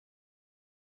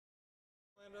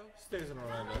Stays in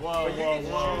Orlando. Whoa.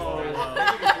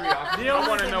 I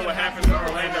want to know what happens in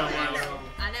Orlando, Miles.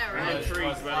 I know, right? I'm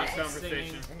intrigued by this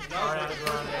conversation.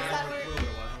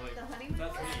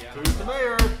 Who's the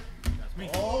mayor? That's me.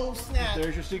 Oh, snap.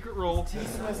 There's your secret roll.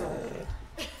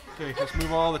 Okay, let's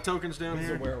move all the tokens down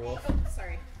here. He's a werewolf. Oh,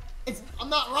 sorry. I'm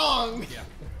not wrong. Yeah.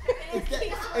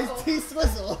 It's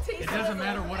T-Swizzle. It doesn't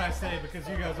matter what I say because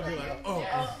you guys will be like,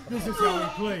 oh, this is how he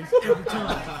plays every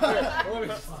time.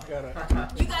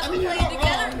 You guys are playing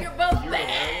together, you're both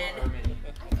bad.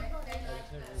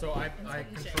 So I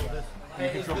control this. You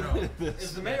control this.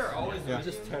 Is the mayor always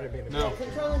Just try to be No.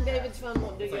 Controlling David's phone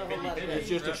won't do you a whole lot of good. It's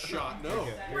just a shot. No.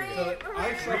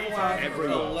 I shuffle out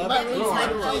Everyone. 11 Oh my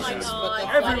congratulations,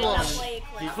 god. Everyone.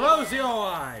 Close your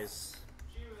eyes.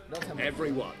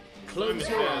 Everyone, close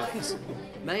your eyes.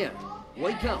 Mayor,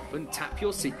 wake up and tap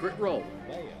your secret roll.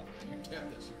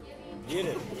 Get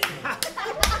it.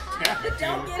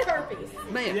 Don't get herpes.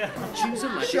 Mayor, choose a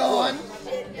magic Sean. word.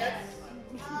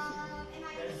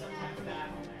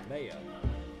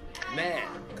 Mayor,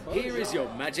 here is your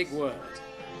magic word.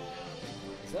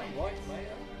 Is that right,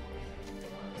 Mayor?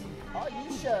 Are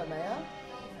you sure, Mayor?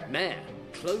 Mayor,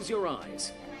 close your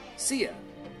eyes. Seer,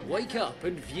 wake up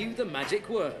and view the magic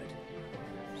word.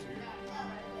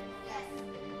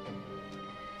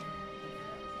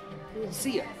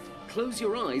 Seer, close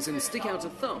your eyes and stick out a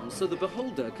thumb so the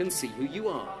beholder can see who you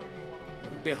are.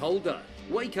 Beholder,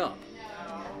 wake up.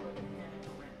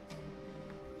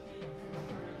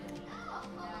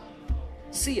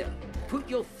 Seer, put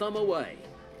your thumb away.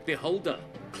 Beholder,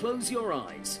 close your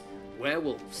eyes.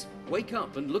 Werewolves, wake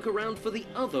up and look around for the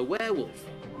other werewolf.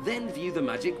 Then view the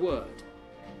magic word.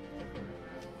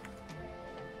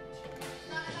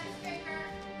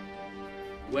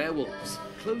 Werewolves,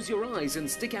 close your eyes and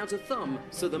stick out a thumb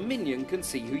so the minion can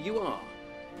see who you are.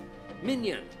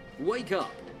 Minion, wake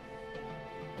up.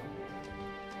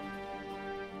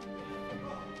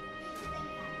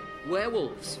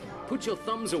 Werewolves, put your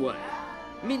thumbs away.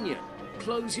 Minion,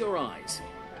 close your eyes.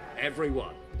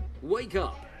 Everyone, wake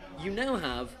up. You now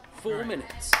have 4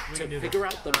 minutes to figure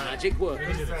out the magic word.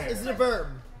 Is it a verb?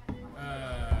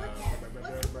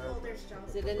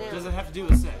 Is it a noun? Does it have to do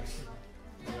with sex?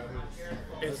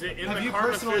 Is it in Have the you Karma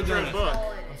personally Sutra done it? book?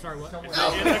 I'm sorry, what? Is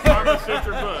it in the Karma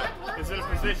Sutra book? Is it a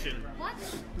position?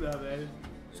 No, man.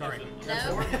 Sorry.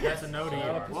 No. That's a no to you.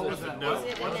 What was that? No.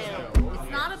 Is it a noun?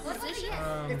 It's not a position.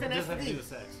 It does have to do with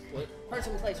sex.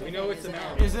 Person, place, or We know thing it's is a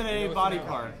noun. Is it a body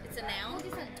part? It's a noun.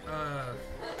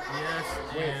 Yes,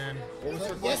 and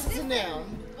Yes, it's a noun.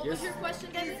 What was your question,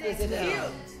 David? Is it a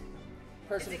noun?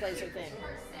 Person, place, or thing.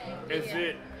 Is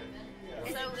it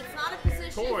So it's not a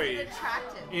position. Toy. It's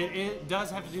attractive. It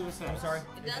does have to do with sex. I'm sorry.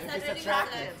 It does have to do with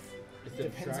attractive.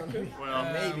 Depends on who. well?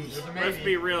 Maybe. Let's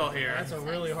be real here. That's a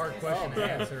really hard question to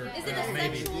answer. Is it a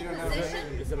Maybe. sexual position?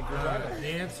 Is it a vagina? The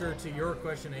answer to your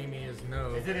question, Amy, is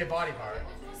no. Is it a body part?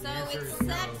 So answer it's is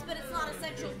no. sex, but it's not a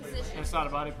sexual position. It's not a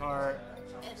body part.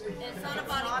 It's not a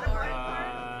body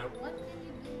part.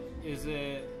 Is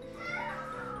it?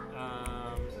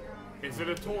 Is it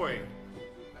a toy?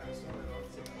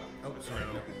 Oh, sorry.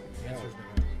 No. The answer's no.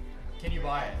 Can you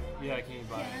buy it? Yeah, can you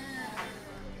buy it?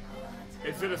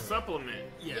 Is it a supplement?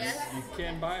 Yes. You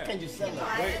can buy it. Can you sell it?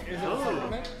 Wait, is it a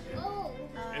supplement?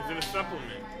 Is it a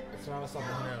supplement? It's not a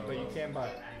supplement, but you can buy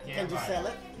it. Can you sell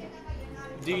it?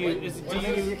 Do you?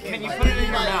 Can you put it in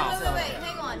your mouth? Wait,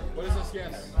 hang on. What is this?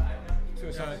 Yes. To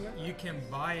a supplement? You can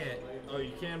buy it. Oh,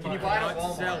 you can Can buy you it. buy it Not at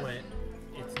Walmart? Sell it.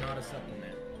 It's not a supplement.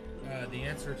 The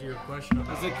answer to your question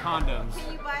about Is it condoms?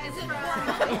 Can you buy it from You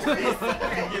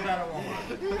can get that at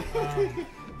Walmart.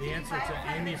 the answer to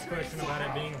Amy's question about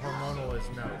it being hormonal is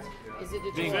no. Is it a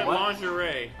Is toy? it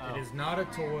lingerie? It is not a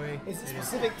toy. Is it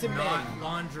specific to Not men?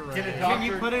 lingerie. Can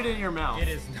you put it in your mouth? It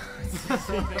is not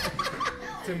specific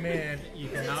to men. You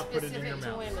Is it cannot put it in your specific to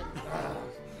mouth. women?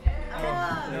 No,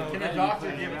 Can a doctor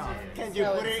give it to you? Can you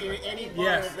put it in any part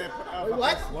Yes. of the...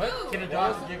 what? What? Can a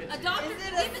doctor give it A to you? doctor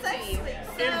can give it to you.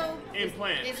 So,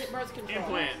 Implants. Is it birth control?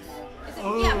 Implants. is it,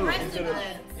 yeah, breast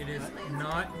implants. it is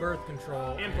not birth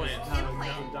control. Implants.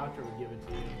 Implant. doctor would give it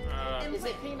to you. Is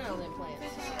it penile implants?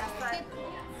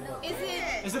 Is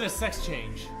it? Is it a sex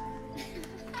change? Is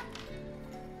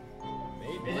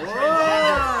it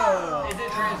transgender? Is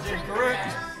it transgender?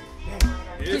 Correct.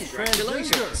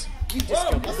 Congratulations! You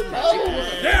discovered the magic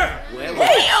word.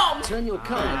 Werewolf. Turn your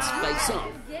cards face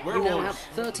up. You now have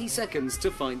 30 seconds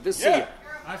to find the seer.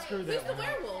 I screwed Who's that the one up.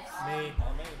 werewolf? Me.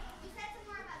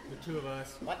 The two of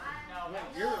us. What?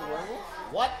 You're a werewolf?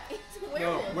 What? It's a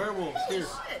No, werewolf. werewolves. Here.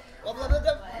 Shit. Blah, blah, blah,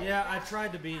 blah. Yeah, I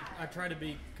tried to be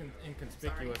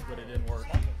inconspicuous, but it didn't work.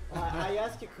 I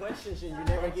ask you questions and you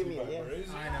never give me a yes.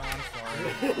 I know, I'm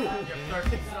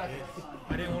sorry.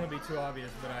 I didn't want to be too obvious,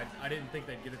 but I didn't think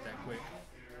they'd get it that quick.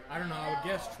 I don't know, I would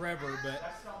guess Trevor, but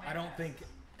I don't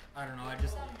know,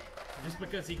 just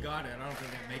because he got it, I don't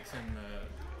think it makes him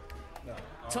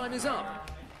Time is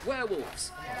up.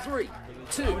 Werewolves. 3,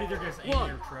 2, I would either guess Amy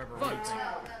 1. or Trevor. What do you Vote. think?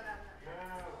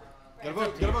 Gotta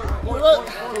vote.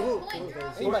 Gotta vote. Point.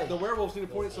 Anybody. The werewolves need to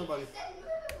point at somebody.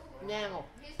 Now.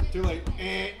 Too late.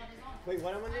 Wait,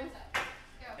 what am I doing?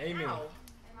 Amy. Look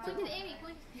at Amy,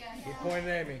 please. You pointed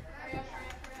at Amy.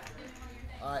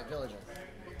 Alright, villagers.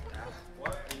 What?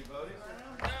 Are you voting?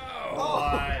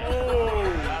 What?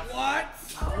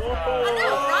 I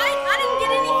know, right? I didn't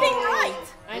get anything right.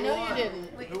 I know you didn't.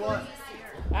 Who won?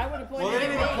 I would have Well, pointed they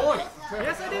at didn't even me. point.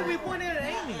 Yes, I did. We pointed at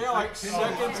Amy. Yeah, like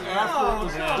seconds after it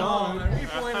was Come done. on, we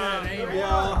pointed at Amy.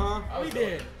 Yeah, We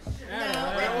did.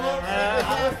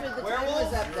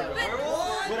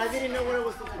 But I didn't know what I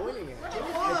was pointing at.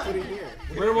 I put it here.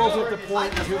 Werewolves at the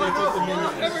point is who they put them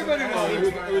in. Everybody knows.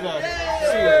 Who the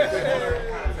seer.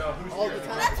 All the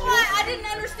time. That's why I didn't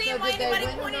understand why did they anybody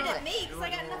win or pointed not? at me, because I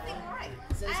got nothing right.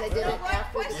 Since I they asked did the it right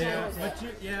after the question.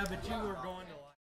 Yeah, but you were going